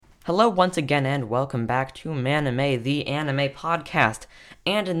Hello once again and welcome back to Manime, the anime podcast.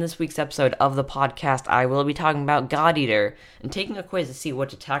 And in this week's episode of the podcast, I will be talking about God Eater and taking a quiz to see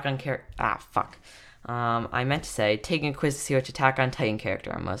which Attack on I meant to say taking a quiz to see which Attack on Titan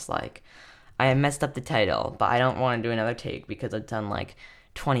character I'm most like. I messed up the title, but I don't want to do another take because I've done like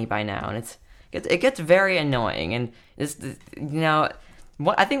 20 by now, and it gets very annoying. And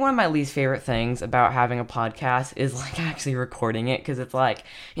I think one of my least favorite things about having a podcast is like actually recording it, because it's like,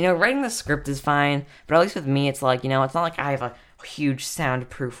 writing the script is fine, but at least with me, it's like, it's not like I have a huge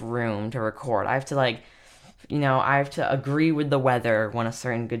soundproof room to record. I have to I have to agree with the weather when a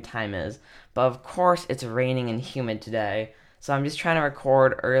certain good time is. But of course, it's raining and humid today, so I'm just trying to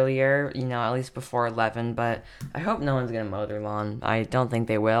record earlier, at least before 11, but I hope no one's gonna mow their lawn. I don't think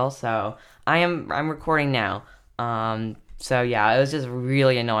they will, so I'm recording now. So yeah, it was just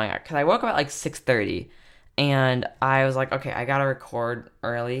really annoying because I woke up at like 6:30, and I was like, okay, I gotta record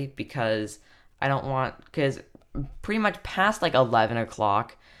early because pretty much past like 11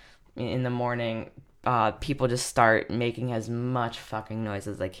 o'clock in the morning, people just start making as much fucking noise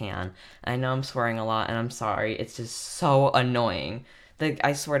as they can. I know I'm swearing a lot, and I'm sorry. It's just so annoying.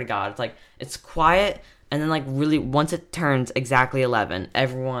 I swear to God, it's quiet. And then, really, once it turns exactly 11,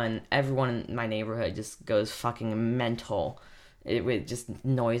 everyone in my neighborhood just goes fucking mental with just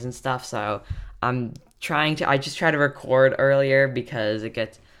noise and stuff. So I just try to record earlier because it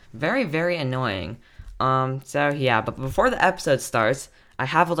gets very, very annoying. But before the episode starts, I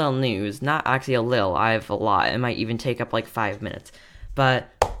have a little news. Not actually a little, I have a lot. It might even take up 5 minutes. But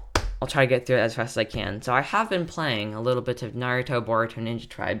I'll try to get through it as fast as I can. So I have been playing a little bit of Naruto Boruto Ninja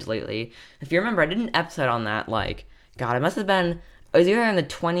Tribes lately. If you remember, I did an episode on that, it was either in the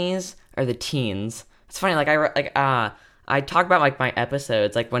 20s or the teens. It's funny, I talk about, my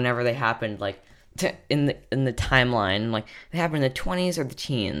episodes, whenever they happened, in the timeline, they happened in the 20s or the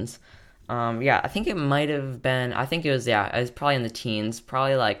teens. I think it might have been, it was probably in the teens,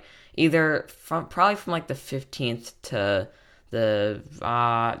 probably, from the 15th to because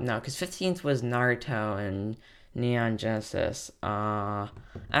 15th was Naruto and Neon Genesis. I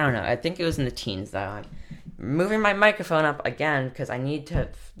don't know. I think it was in the teens, though. I'm moving my microphone up again because I need to.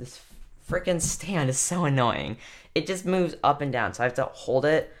 This freaking stand is so annoying. It just moves up and down, so I have to hold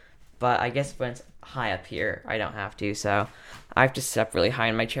it. But I guess when it's high up here, I don't have to. So I have to sit up really high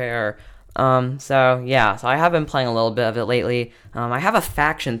in my chair. So I have been playing a little bit of it lately. I have a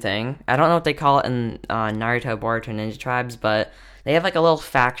faction thing. I don't know what they call it in Naruto Boruto Ninja Tribes, but they have a little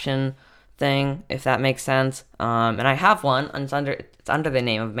faction thing, if that makes sense. And I have one, and it's under the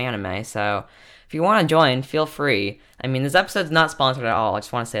name of Manime, so if you want to join, feel free. I mean, this episode's not sponsored at all, I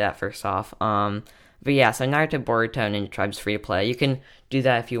just want to say that first off. So Naruto Boruto Ninja Tribes free to play. You can do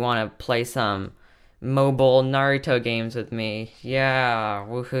that if you want to play some mobile Naruto games with me. Yeah,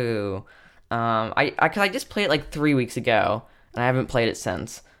 woohoo. I just played it 3 weeks ago, and I haven't played it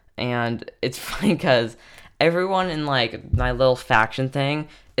since. And it's funny because everyone in my little faction thing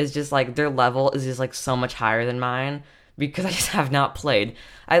is just their level is just so much higher than mine because I just have not played.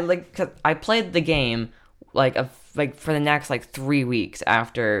 I played the game for the next 3 weeks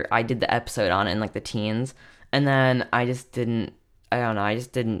after I did the episode on it in the teens, and then I just didn't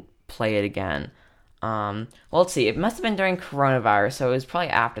play it again. Let's see. It must have been during coronavirus, so it was probably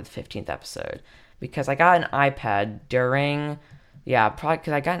after the 15th episode, because I got an iPad during. Probably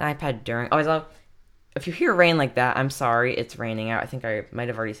because I got an iPad during. If you hear rain like that, I'm sorry. It's raining out. I think I might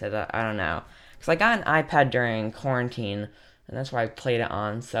have already said that. I don't know, because I got an iPad during quarantine, and that's why I played it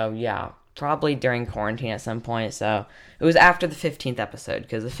on. So probably during quarantine at some point. So it was after the 15th episode,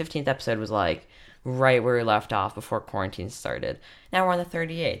 because the 15th episode was right where we left off before quarantine started. Now we're on the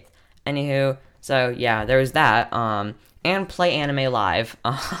 38th. Anywho. So, there was that, and Play Anime Live.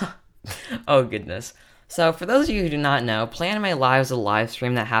 Oh, goodness. So, for those of you who do not know, Play Anime Live is a live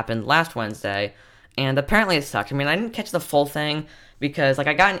stream that happened last Wednesday, and apparently it sucked. I mean, I didn't catch the full thing, because,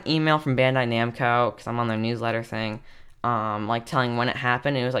 I got an email from Bandai Namco, because I'm on their newsletter thing, telling when it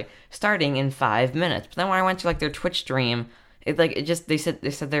happened, and it was, starting in 5 minutes. But then when I went to, their Twitch stream, they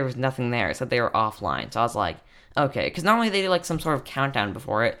said there was nothing there. It said they were offline. So I was like, okay, because normally they do, some sort of countdown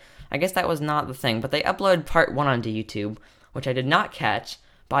before it. I guess that was not the thing, but they uploaded part 1 onto YouTube, which I did not catch,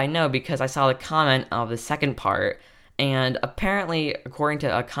 but I know because I saw the comment of the second part, and apparently, according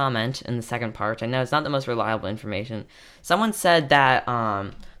to a comment in the second part, which I know it's not the most reliable information, someone said that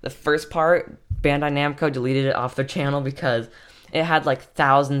the first part, Bandai Namco deleted it off their channel because it had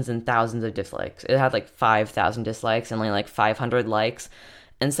thousands and thousands of dislikes. It had 5,000 dislikes and only 500 likes,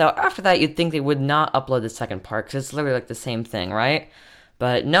 and so after that, you'd think they would not upload the second part, because it's literally the same thing, right?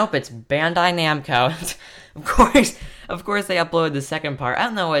 But nope, it's Bandai Namco. Of course, they uploaded the second part. I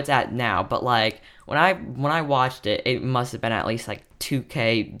don't know what it's at now, but like when I watched it, it must have been at least like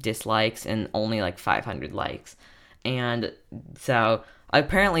 2K dislikes and only like 500 likes. And so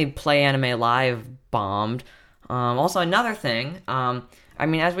apparently Play Anime Live bombed. Also another thing, I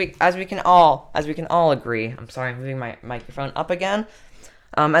mean, as we can all agree. I'm sorry, I'm moving my microphone up again.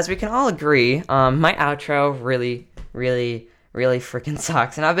 As we can all agree, my outro really freaking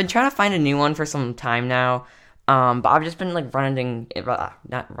sucks, and I've been trying to find a new one for some time now. But I've just been like running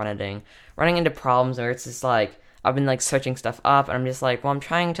into problems where it's just like I've been like searching stuff up, and I'm just like, well, I'm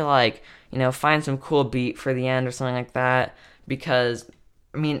trying to like find some cool beat for the end or something like that, because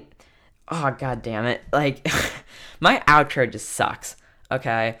I mean, oh god damn it, like my outro just sucks.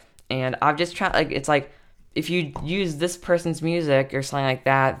 Okay, and I've just tried, like, it's like if you use this person's music or something like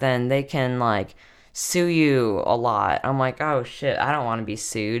that, then they can like sue you a lot. I'm like, oh shit, I don't want to be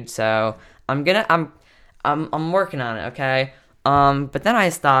sued, so I'm working on it, okay? But then I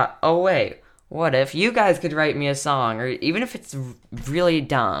just thought, oh wait, what if you guys could write me a song, or even if it's really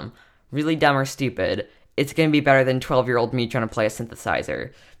dumb or stupid, it's gonna be better than 12-year-old me trying to play a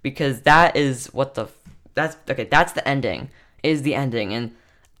synthesizer, because that is that's the ending. Is the ending, and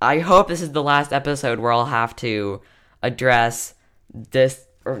I hope this is the last episode where I'll have to address this,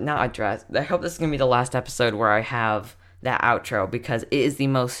 or not address. I hope this is gonna be the last episode where I have that outro, because it is the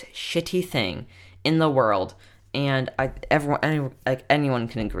most shitty thing in the world, and anyone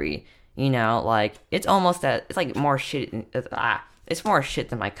can agree. Like it's like more shit. It's more shit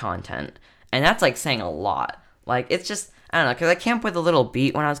than my content, and that's like saying a lot. Like it's just, I don't know, because I came up with a little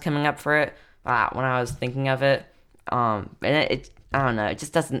beat when I was coming up for it, when I was thinking of it. And it I don't know,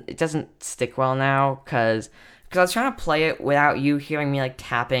 it doesn't stick well now, because I was trying to play it without you hearing me like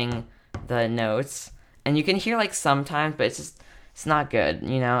tapping the notes, and you can hear like sometimes, but it's not good,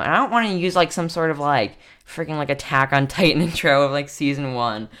 and I don't want to use like some sort of like freaking like Attack on Titan intro of like season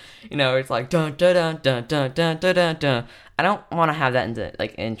 1, it's like dun dun dun dun dun dun dun dun dun. I don't want to have that in the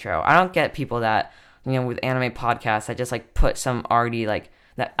like intro. I don't get people that with anime podcasts that just like put some already like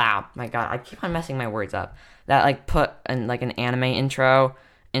that. My god, I keep on messing my words up. That like put an anime intro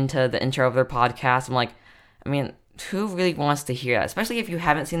into the intro of their podcast. I'm like, I mean, who really wants to hear that? Especially if you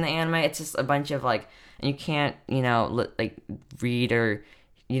haven't seen the anime. It's just a bunch of like, and you can't like read, or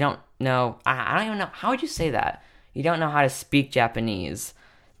you don't know. I don't even know, how would you say that? You don't know how to speak Japanese.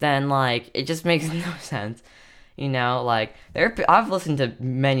 Then like it just makes no sense. Like I've listened to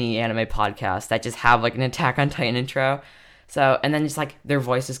many anime podcasts that just have like an Attack on Titan intro. So, and then just like their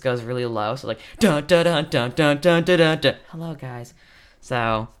voice just goes really low. So like, dun dun dun dun dun dun dun dun. Hello guys.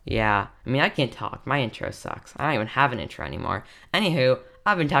 So yeah, I mean, I can't talk. My intro sucks. I don't even have an intro anymore. Anywho,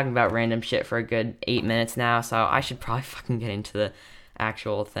 I've been talking about random shit for a good 8 minutes now, so I should probably fucking get into the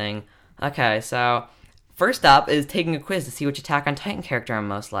actual thing. Okay, so first up is taking a quiz to see which Attack on Titan character I'm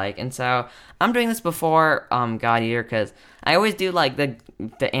most like. And so I'm doing this before God Eater, because I always do like the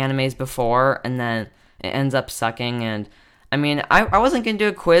animes before, and then it ends up sucking. And I mean, I wasn't gonna do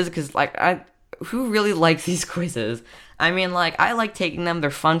a quiz, because like who really likes these quizzes? I mean, like, I like taking them,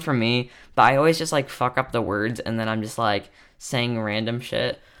 they're fun for me, but I always just like fuck up the words, and then I'm just like saying random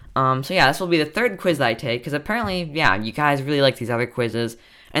shit. So yeah, this will be the third quiz that I take, because apparently, yeah, you guys really like these other quizzes,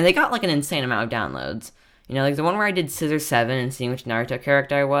 and they got like an insane amount of downloads. Like the one where I did Scissor 7 and seeing which Naruto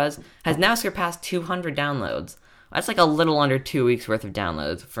character I was has now surpassed 200 downloads. That's like a little under 2 weeks worth of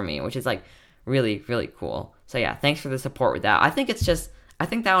downloads for me, which is like really, really cool. So yeah, thanks for the support with that. I think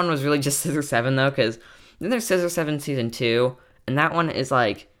that one was really just Scissor 7 though, because then there's Scissor 7 Season 2, and that one is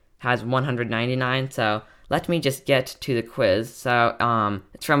like, has 199, so let me just get to the quiz. So,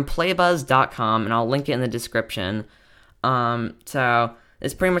 it's from playbuzz.com, and I'll link it in the description. So,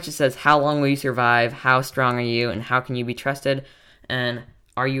 this pretty much just says, how long will you survive, how strong are you, and how can you be trusted, and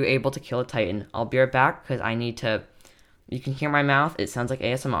are you able to kill a Titan? I'll be right back, because I need to... You can hear my mouth. It sounds like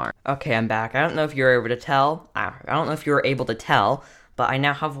ASMR. Okay, I'm back. I don't know if you were able to tell. But I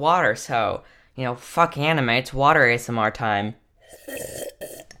now have water, so, fuck anime. It's water ASMR time.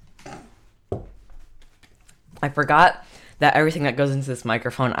 I forgot that everything that goes into this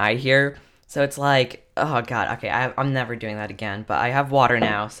microphone I hear. So it's like, oh god, okay, I'm never doing that again. But I have water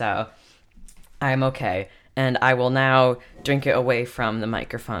now, so I'm okay. And I will now drink it away from the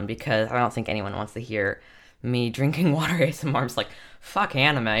microphone, because I don't think anyone wants to hear me drinking water ASMR. I'm just like, fuck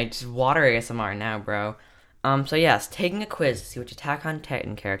anime, just water ASMR now, bro. So yes, taking a quiz to see which Attack on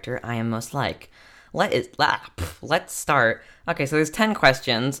Titan character I am most like. Let's start. Okay, so there's 10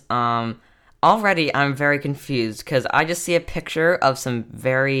 questions. Already I'm very confused, because I just see a picture of some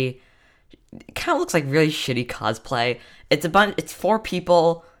very it kind of looks like really shitty cosplay. It's 4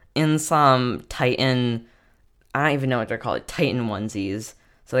 people in some Titan, I don't even know what they're called, Titan onesies.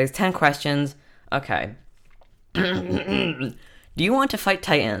 So there's 10 questions. Okay. Do you want to fight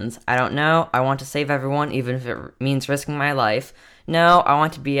Titans? I don't know. I want to save everyone, even if it means risking my life. No, I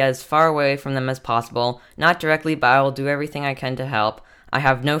want to be as far away from them as possible. Not directly, but I will do everything I can to help. I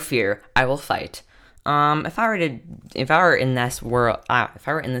have no fear. I will fight. If I were in this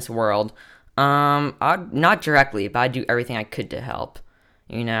world, I'd not directly, but I'd do everything I could to help.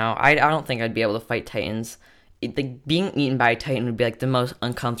 You know, I don't think I'd be able to fight Titans. Being eaten by a Titan would be like the most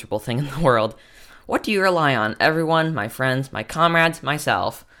uncomfortable thing in the world. What do you rely on? Everyone, my friends, my comrades,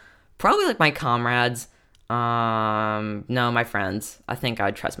 myself. Probably like my comrades. No, my friends. I think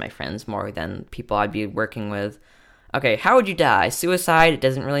I'd trust my friends more than people I'd be working with. Okay, how would you die? Suicide? It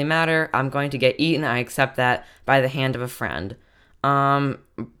doesn't really matter. I'm going to get eaten. I accept that by the hand of a friend. By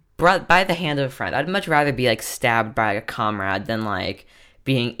the hand of a friend. I'd much rather be like stabbed by a comrade than like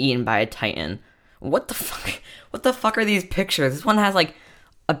being eaten by a Titan. What the fuck? What the fuck are these pictures? This one has like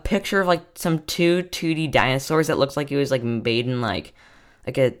a picture of like some 2D dinosaurs that looks like it was like made in like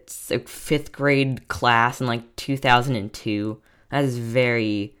a 5th grade class in like 2002. That is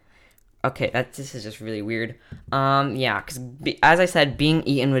very okay. This is just really weird. Yeah, because as I said, being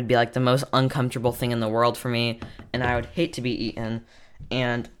eaten would be like the most uncomfortable thing in the world for me, and I would hate to be eaten.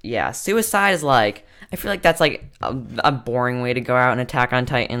 And yeah, suicide is like, I feel like that's like a boring way to go out and Attack on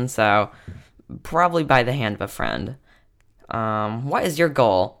Titan. So probably by the hand of a friend. What is your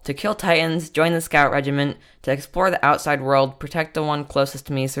goal? To kill Titans, join the Scout Regiment, to explore the outside world, protect the one closest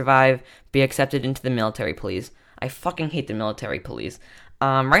to me, survive, be accepted into the military police. I fucking hate the military police.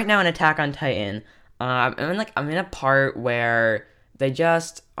 Right now in Attack on Titan, I'm in a part where they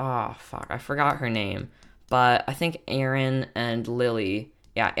just, oh fuck, I forgot her name, but I think Eren and Lily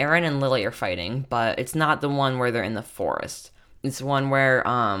are fighting, but it's not the one where they're in the forest. It's the one where,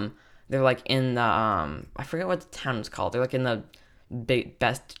 they're like in the, I forget what the town is called. They're like in the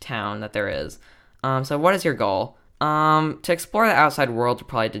best town that there is. So what is your goal? To explore the outside world,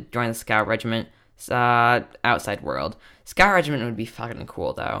 probably to join the Scout Regiment. Outside world. Scout Regiment would be fucking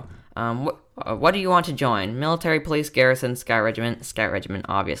cool though. What do you want to join? Military, police, garrison, Scout Regiment. Scout Regiment,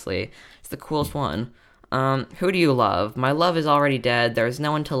 obviously. It's the coolest one. Who do you love? My love is already dead. There is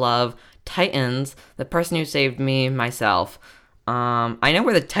no one to love. Titans. The person who saved me, myself. I know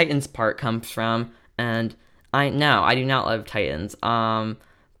where the Titans part comes from, and I do not love Titans.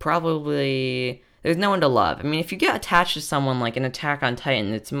 Probably, there's no one to love. I mean, if you get attached to someone like an Attack on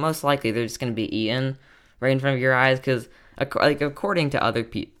Titan, it's most likely they're just going to be eaten right in front of your eyes, because, according to other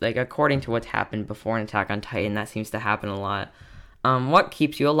people, according to what's happened before in Attack on Titan, that seems to happen a lot. What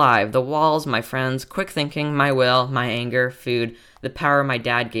keeps you alive? The walls, my friends, quick thinking, my will, my anger, food, the power my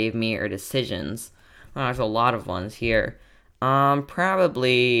dad gave me, or decisions. Well, there's a lot of ones here. Probably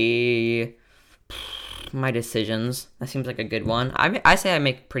my decisions. That seems like a good one. I say I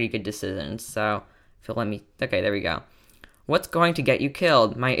make pretty good decisions, so okay, there we go. What's going to get you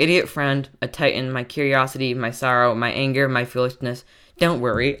killed? My idiot friend, a Titan, my curiosity, my sorrow, my anger, my foolishness. Don't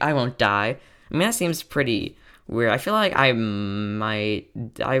worry, I won't die. I mean, that seems pretty weird. I feel like I don't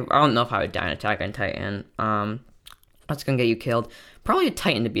know if I would die in Attack on Titan. What's gonna get you killed? Probably a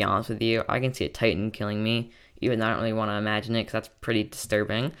Titan, to be honest with you. I can see a Titan killing me. Even though I don't really want to imagine it, because that's pretty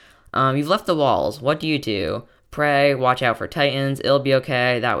disturbing. You've left the walls. What do you do? Pray, watch out for Titans, it'll be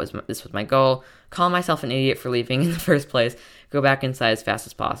okay, this was my goal. Call myself an idiot for leaving in the first place. Go back inside as fast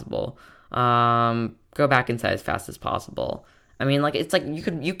as possible. I mean, like, it's like,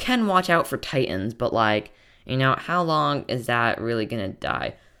 you can watch out for Titans, but like, you know, how long is that really gonna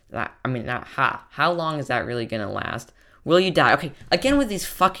die? How long is that really gonna last? Will you die? Okay, again with these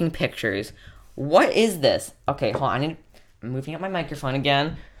fucking pictures. What is this? Okay, hold on. I'm moving up my microphone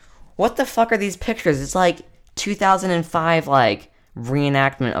again. What the fuck are these pictures? It's like 2005, like,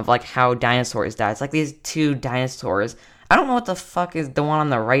 reenactment of, like, how dinosaurs died. It's like these 2 dinosaurs. I don't know what the fuck is the one on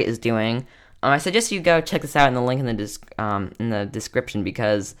the right is doing. I suggest you go check this out in the link in the description,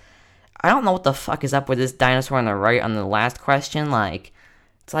 because I don't know what the fuck is up with this dinosaur on the right on the last question. Like,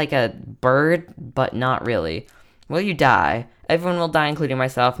 it's like a bird, but not really. Will you die? Everyone will die, including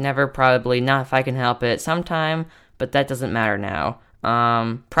myself. Never, probably, not if I can help it. Sometime, but that doesn't matter now.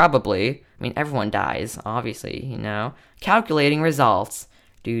 Probably. I mean, everyone dies, obviously, you know. Calculating results.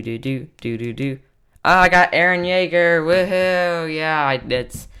 Do. Oh, I got Eren Yeager. Woohoo! Yeah,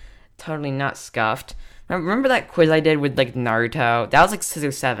 it's totally not scuffed. Remember that quiz I did with, like, Naruto? That was, like, 6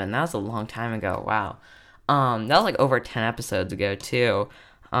 or 7. That was a long time ago. Wow. That was, like, over 10 episodes ago, too.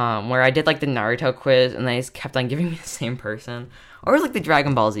 where I did like the Naruto quiz and they just kept on giving me the same person, or like the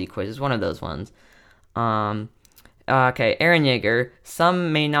Dragon Ball Z quiz. It's one of those ones. Okay, Eren Yeager.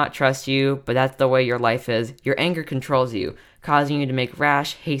 Some may not trust you, but that's the way your life is. Your anger controls you, causing you to make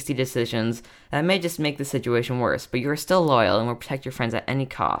rash, hasty decisions that may just make the situation worse. But you are still loyal and will protect your friends at any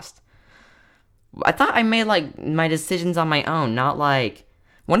cost. I thought I made like my decisions on my own, not like.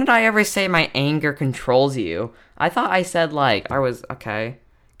 When did I ever say my anger controls you? I thought I said like I was okay.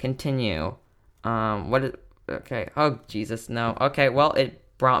 Continue. What is okay? Oh Jesus, no. Okay, well it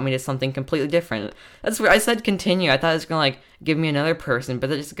brought me to something completely different. That's where I said continue. I thought it was gonna like give me another person,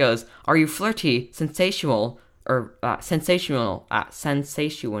 but it just goes, are you flirty, sensational, or sensational?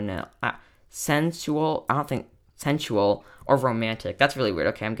 Sensual. I don't think sensual or romantic. That's really weird.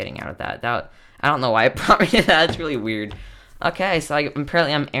 Okay, I'm getting out of that. I don't know why it brought me to that. It's really weird. Okay, so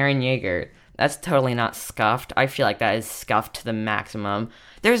apparently I'm Eren Yeager. That's totally not scuffed. I feel like that is scuffed to the maximum.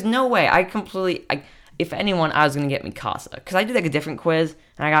 There's no way. If anyone, I was going to get Mikasa. Because I did like a different quiz,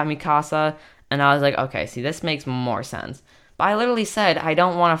 and I got Mikasa, and I was like, okay, see, this makes more sense. But I literally said I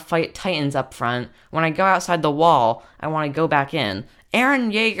don't want to fight Titans up front. When I go outside the wall, I want to go back in.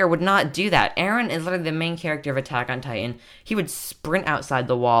 Eren Yeager would not do that. Eren is literally the main character of Attack on Titan. He would sprint outside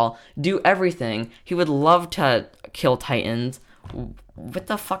the wall, do everything. He would love to kill Titans. What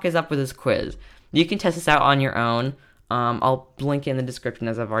the fuck is up with this quiz? You can test this out on your own. I'll link it in the description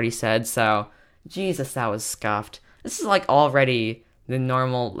as I've already said. So, Jesus, that was scuffed. This is like already the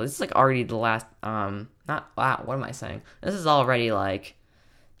normal. This is like already the last. What am I saying? This is already like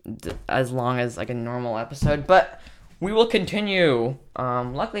as long as like a normal episode, but. We will continue.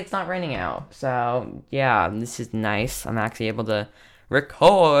 Luckily, it's not raining out. So, yeah, this is nice. I'm actually able to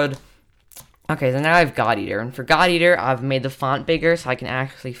record. Okay, so now I have God Eater. And for God Eater, I've made the font bigger so I can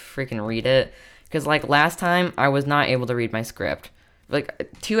actually freaking read it. Because, like, last time, I was not able to read my script.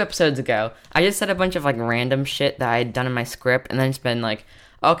 Like, 2 episodes ago, I just said a bunch of, like, random shit that I had done in my script. And then it's been like,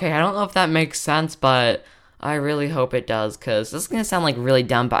 okay, I don't know if that makes sense, but I really hope it does. Because this is going to sound, like, really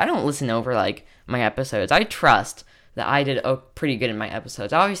dumb. But I don't listen over, like, my episodes. I trust that I did pretty good in my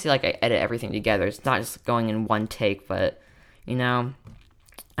episodes. Obviously, like, I edit everything together. It's not just going in one take, but, you know,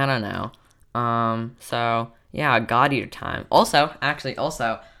 I don't know. So, yeah, God Eater time. Also,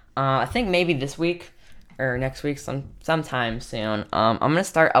 I think maybe this week, or next week, sometime soon, I'm gonna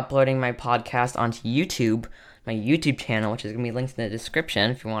start uploading my podcast onto YouTube, my YouTube channel, which is gonna be linked in the description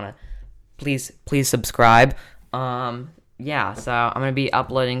if you wanna, please subscribe. Yeah, so I'm gonna be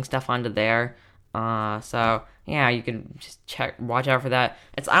uploading stuff onto there. So yeah, you can just watch out for that.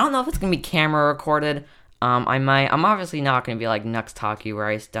 I don't know if it's gonna be camera recorded. I'm obviously not gonna be like Nux Talkie where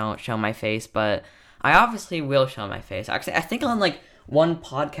I just don't show my face, but I obviously will show my face. Actually, I think on like one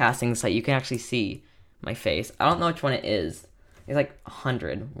podcasting site you can actually see my face. I don't know which one it is. It's like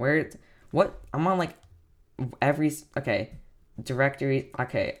 100. I'm on like directory.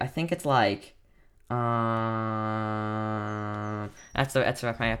 Okay, I think it's like that's the rest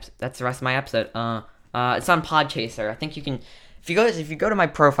of my episode. It's on Podchaser. I think you can, if you go to my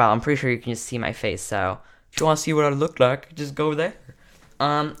profile, I'm pretty sure you can just see my face. So if you want to see what I look like, just go there.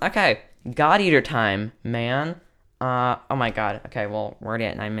 Okay, God Eater time, man. Oh my God. Okay, well we're already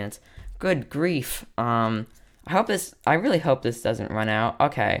at 9 minutes. Good grief. I really hope this doesn't run out.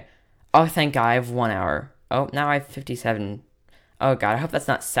 Okay. Oh, thank God, I have 1 hour. Oh, now I have 57. Oh God, I hope that's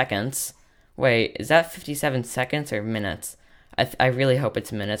not seconds. Wait, is that 57 seconds or minutes? I really hope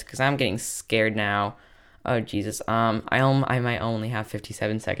it's minutes, because I'm getting scared now. Oh, Jesus. I might only have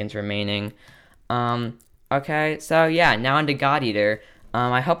 57 seconds remaining. Okay, so yeah, now on to God Eater.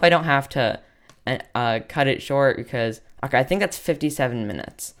 I hope I don't have to cut it short, because, okay, I think that's 57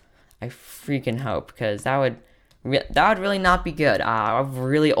 minutes. I freaking hope, because that would really not be good. I have a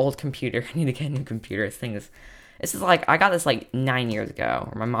really old computer. I need to get a new computer. This is like, I got this like 9 years ago,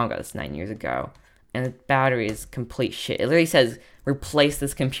 or my mom got this 9 years ago, and the battery is complete shit. It literally says, replace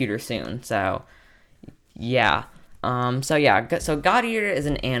this computer soon, so, yeah. So God Eater is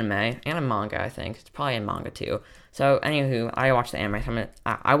an anime, and a manga, I think. It's probably a manga, too. So, anywho, I watched the anime, so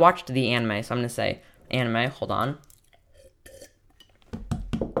I watched the anime, so I'm gonna say anime, hold on.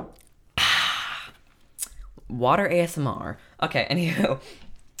 Water ASMR. Okay, anywho.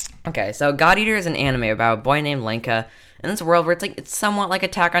 Okay, so God Eater is an anime about a boy named Lenka in this world where it's somewhat like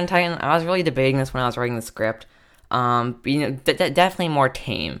Attack on Titan. I was really debating this when I was writing the script. But, you know, definitely more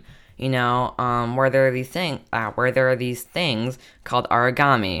tame. You know, where there are these things called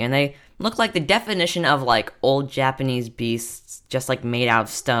origami, and they look like the definition of like old Japanese beasts, just like made out of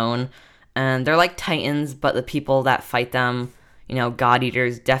stone. And they're like titans, but the people that fight them, God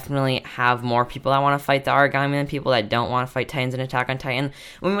Eaters definitely have more people that want to fight the Origami than people that don't want to fight Titans in Attack on Titan,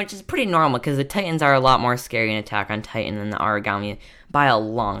 which is pretty normal because the Titans are a lot more scary in Attack on Titan than the Origami by a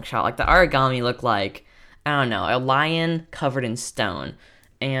long shot. Like, the Origami look like, I don't know, a lion covered in stone,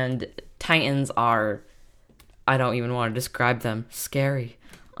 and Titans are, I don't even want to describe them, scary.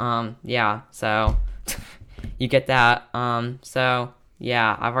 Yeah, so you get that. So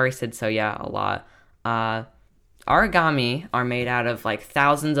yeah, I've already said so yeah a lot. Origami are made out of like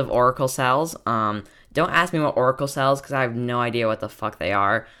thousands of oracle cells. Don't ask me what oracle cells because I have no idea what the fuck they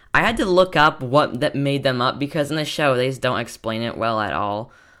are. I had to look up what that made them up because in the show they just don't explain it well at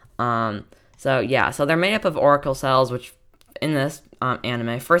all. So yeah, so they're made up of oracle cells, which in this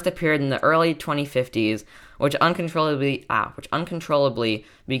anime first appeared in the early 2050s, which uncontrollably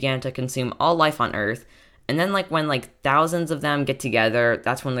began to consume all life on Earth. And then when thousands of them get together,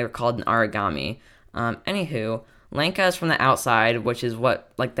 that's when they're called an origami. Anywho, Lenka is from the outside, which is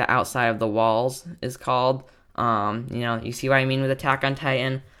what the outside of the walls is called. You see what I mean with Attack on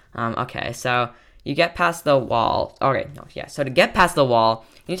Titan? Okay, so you get past the wall. Okay, no, yeah. So to get past the wall,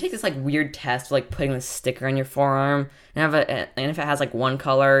 you take this weird test of putting this sticker on your forearm, and if it has one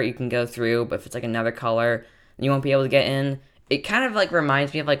color, you can go through. But if it's another color, you won't be able to get in. It kind of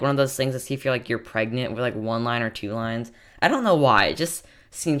reminds me of one of those things to see if you're pregnant with one line or two lines. I don't know why. It just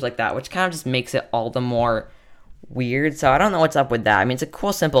seems like that, which kind of just makes it all the more weird. So I don't know what's up with that. I mean, it's a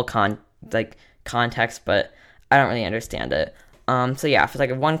cool, simple context, but I don't really understand it. So yeah, if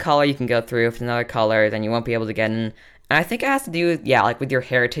it's one color, you can go through. If it's another color, then you won't be able to get in. And I think it has to do with, with your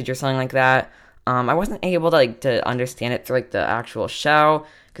heritage or something like that. I wasn't able to understand it through the actual show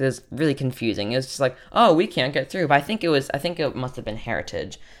because it's really confusing. It was just oh, we can't get through. But I think it must have been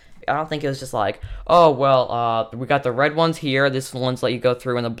heritage. I don't think it was just oh, well, we got the red ones here, this ones let you go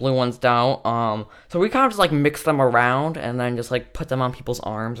through, and the blue ones don't. So we kind of just mix them around and then just put them on people's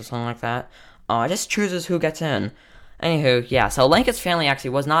arms or something like that. It just chooses who gets in. Anywho, yeah. So Lenka's family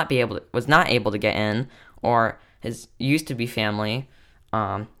actually was not able to get in, or his used to be family.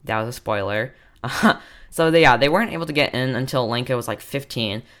 That was a spoiler. So they weren't able to get in until Lenka was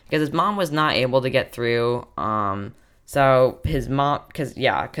 15 because his mom was not able to get through. So his mom, because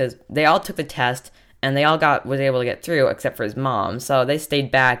they all took the test and they all was able to get through except for his mom. So they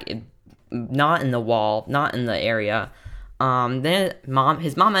stayed back, not in the wall, not in the area. Then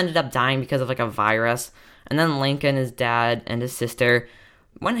his mom ended up dying because of a virus. And then Lenka and his dad and his sister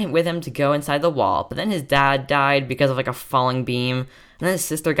went with him to go inside the wall. But then his dad died because of a falling beam. And then his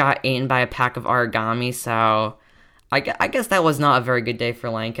sister got eaten by a pack of origami. So I guess that was not a very good day for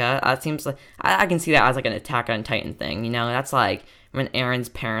Lenka. It seems I can see that as an Attack on Titan thing. That's when Aaron's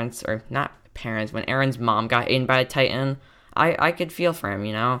parents, or not parents, when Aaron's mom got eaten by a Titan. I could feel for him.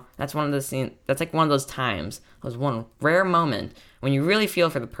 That's one of those scenes. That's one of those times. It was one rare moment when you really feel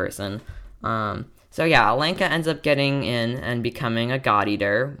for the person. So yeah, Lenka ends up getting in and becoming a God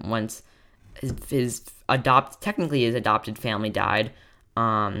Eater once his adopted family died.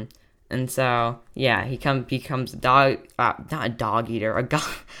 And so yeah, he becomes not a dog eater,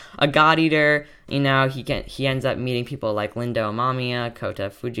 a God Eater. He ends up meeting people like Lindo Amamiya, Kota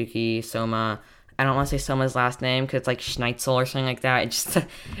Fujiki, Soma. I don't want to say Soma's last name because it's Schneitzel or something like that. It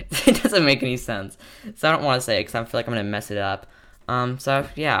doesn't make any sense. So I don't want to say it because I feel like I'm gonna mess it up. So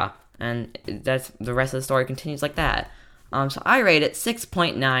yeah. And that's the rest of the story continues like that. So I rate it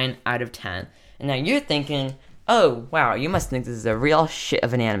 6.9 out of 10. And now you're thinking, oh, wow, you must think this is a real shit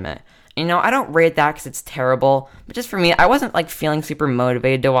of an anime. I don't rate that because it's terrible. But just for me, I wasn't feeling super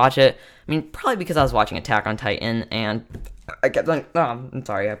motivated to watch it. I mean, probably because I was watching Attack on Titan and I kept I'm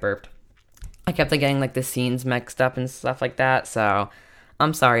sorry, I burped. I kept getting the scenes mixed up and stuff like that. So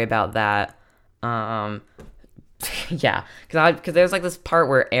I'm sorry about that. Yeah, because there's this part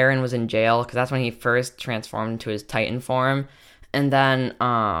where Eren was in jail because that's when he first transformed into his Titan form, and then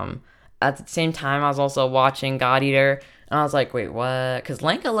at the same time I was also watching God Eater, and I was like, wait, what? Because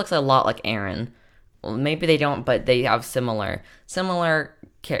Lenka looks a lot like Eren. Well, maybe they don't, but they have similar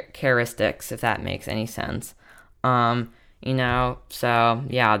characteristics, if that makes any sense. So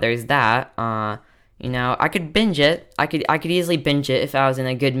yeah, there's that. I could binge it. I could easily binge it if I was in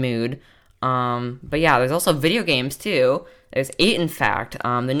a good mood. But yeah, there's also video games too. There's 8 in fact.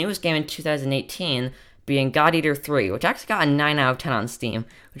 The newest game in 2018 being God Eater 3, which actually got a 9 out of 10 on Steam,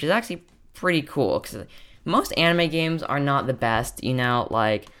 which is actually pretty cool because most anime games are not the best.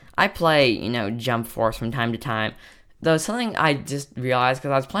 I play, Jump Force from time to time. Though something I just realized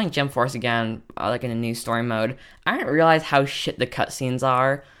because I was playing Jump Force again, in a new story mode, I didn't realize how shit the cutscenes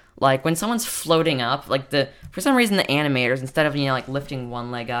are. Like when someone's floating up, like for some reason the animators, instead of like lifting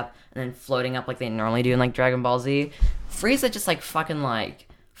one leg up and then floating up like they normally do in like Dragon Ball Z, Frieza just like fucking like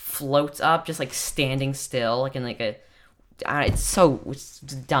floats up, just like standing still, like in like it's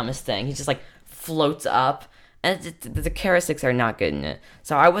the dumbest thing. He just like floats up, and the characteristics are not good in it.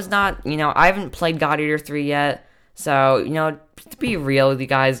 So I was not, I haven't played God Eater 3 yet. So, to be real with you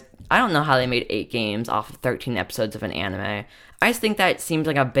guys, I don't know how they made 8 games off of 13 episodes of an anime. I just think that seems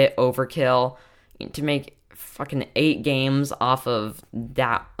like a bit overkill to make fucking 8 games off of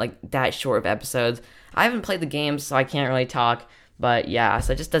that short of episodes. I haven't played the games, so I can't really talk. But yeah,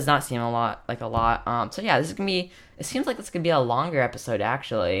 so it just does not seem a lot. So yeah, it seems like this could be a longer episode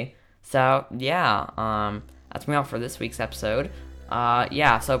actually. So yeah, that's me all for this week's episode.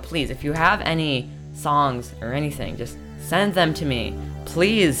 Yeah, so please, if you have any songs or anything, just send them to me,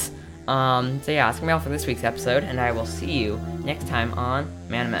 please. So yeah, that's gonna be all for this week's episode, and I will see you next time on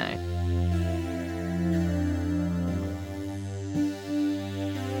Manime.